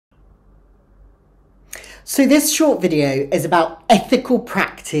So this short video is about ethical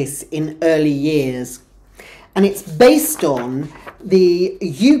practice in early years, and it's based on the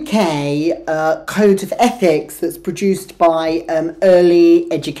UK Code of Ethics that's produced by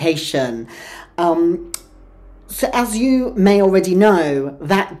Early Education. So as you may already know,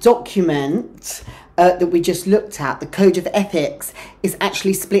 that document that we just looked at, the Code of Ethics, is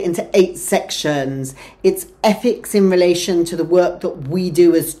actually split into 8 sections. It's ethics in relation to the work that we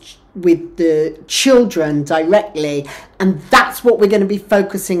do with the children directly, and that's what we're going to be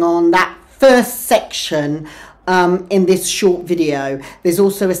focusing on, that first section in this short video. There's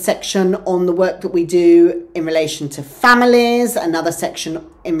also a section on the work that we do in relation to families, another section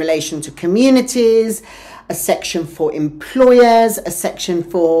in relation to communities, a section for employers, a section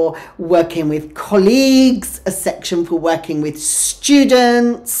for working with colleagues, a section for working with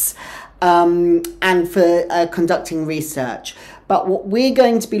students, and for conducting research. But what we're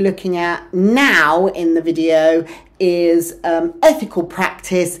going to be looking at now in the video is ethical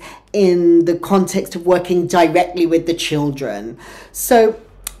practice in the context of working directly with the children. So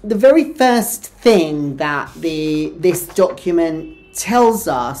the very first thing that this document tells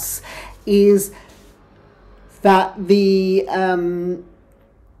us is that the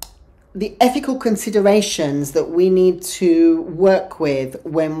ethical considerations that we need to work with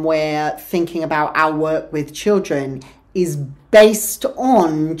when we're thinking about our work with children is based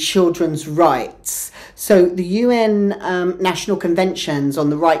on children's rights. So the UN National Conventions on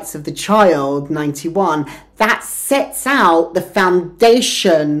the Rights of the Child, 91, that sets out the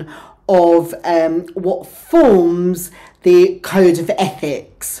foundation of what forms the Code of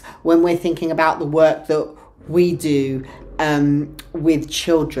Ethics when we're thinking about the work that we do with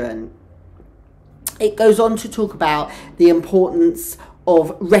children. It goes on to talk about the importance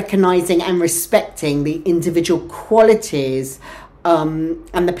of recognizing and respecting the individual qualities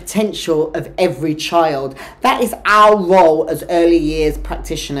and the potential of every child. That is our role as early years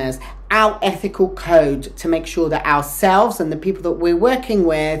practitioners, our ethical code, to make sure that ourselves and the people that we're working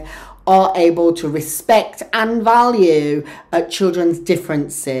with are able to respect and value children's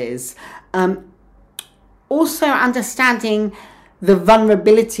differences. Also understanding the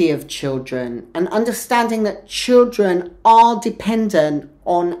vulnerability of children and understanding that children are dependent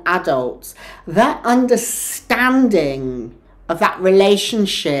on adults. That understanding of that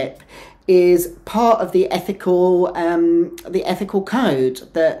relationship is part of the ethical code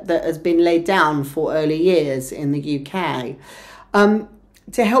that has been laid down for early years in the UK.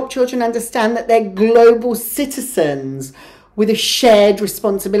 To help children understand that they're global citizens with a shared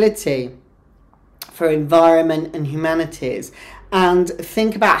responsibility for environment and humanities, and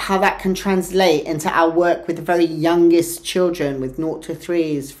think about how that can translate into our work with the very youngest children, with 0 to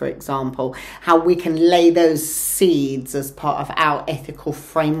 3s, for example, how we can lay those seeds as part of our ethical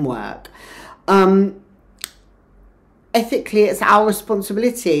framework. Ethically, it's our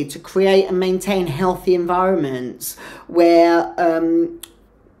responsibility to create and maintain healthy environments where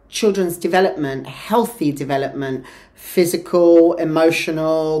children's development, healthy development, physical,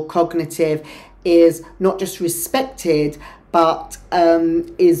 emotional, cognitive, is not just respected, but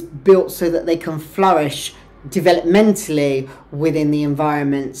is built so that they can flourish developmentally within the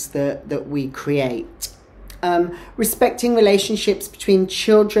environments that we create. Respecting relationships between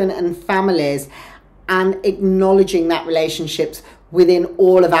children and families and acknowledging that relationships within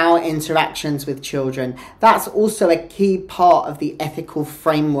all of our interactions with children. That's also a key part of the ethical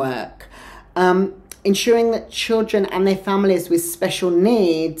framework. Ensuring that children and their families with special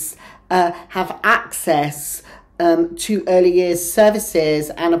needs have access to early years services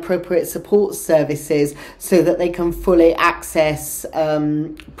and appropriate support services so that they can fully access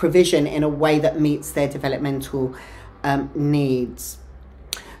provision in a way that meets their developmental needs.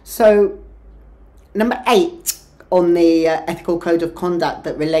 So number 8 on the ethical code of conduct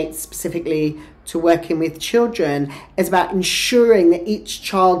that relates specifically to working with children is about ensuring that each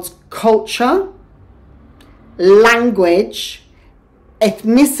child's culture, language,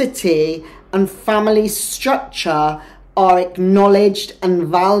 ethnicity and family structure are acknowledged and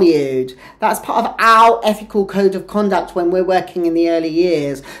valued. That's part of our ethical code of conduct when we're working in the early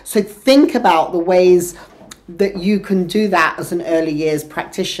years. So think about the ways that you can do that as an early years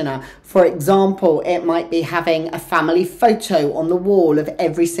practitioner. For example, it might be having a family photo on the wall of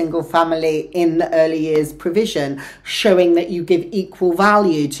every single family in the early years provision, showing that you give equal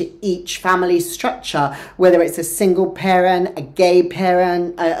value to each family structure, whether it's a single parent, a gay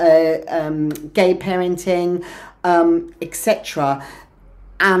parent, gay parenting, etc.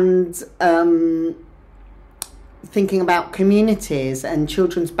 And thinking about communities and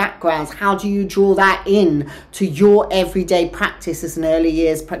children's backgrounds, how do you draw that in to your everyday practice as an early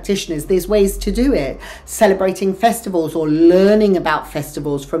years practitioners? There's ways to do it. Celebrating festivals or learning about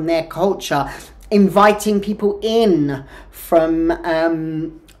festivals from their culture, inviting people in from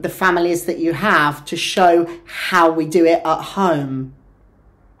the families that you have to show how we do it at home.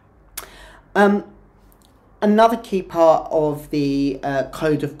 Another key part of the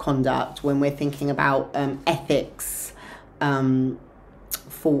code of conduct when we're thinking about ethics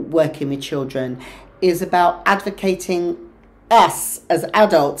for working with children is about advocating, us as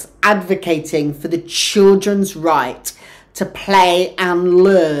adults advocating for the children's right to play and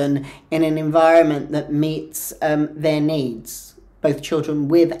learn in an environment that meets their needs, both children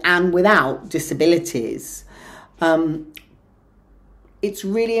with and without disabilities. It's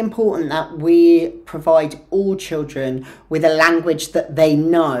really important that we provide all children with a language that they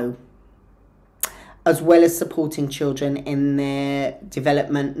know, as well as supporting children in their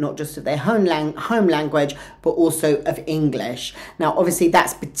development, not just of their home language, but also of English. Now, obviously,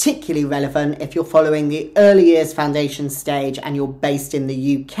 that's particularly relevant if you're following the early years foundation stage and you're based in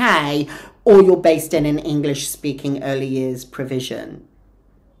the UK, or you're based in an English-speaking early years provision.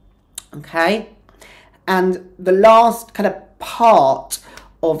 Okay? And the last kind of part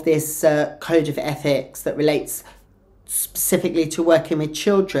of this code of ethics that relates specifically to working with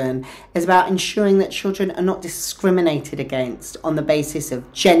children is about ensuring that children are not discriminated against on the basis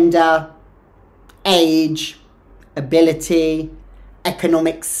of gender, age, ability,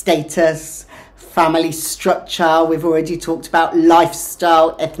 economic status, family structure. We've already talked about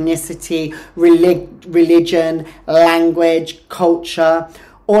lifestyle, ethnicity, religion, language, culture,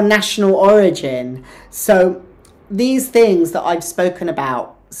 or national origin. So these things that I've spoken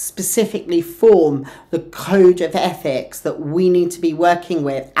about specifically form the code of ethics that we need to be working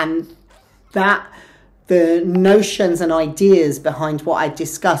with, and that the notions and ideas behind what I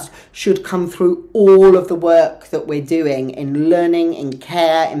discussed should come through all of the work that we're doing in learning, in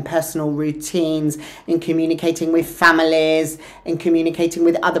care, in personal routines, in communicating with families, in communicating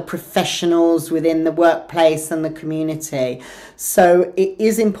with other professionals within the workplace and the community. So it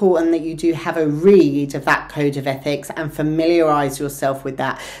is important that you do have a read of that code of ethics and familiarise yourself with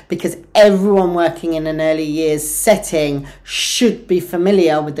that, because everyone working in an early years setting should be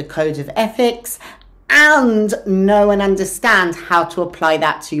familiar with the code of ethics and know and understand how to apply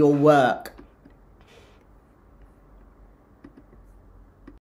that to your work.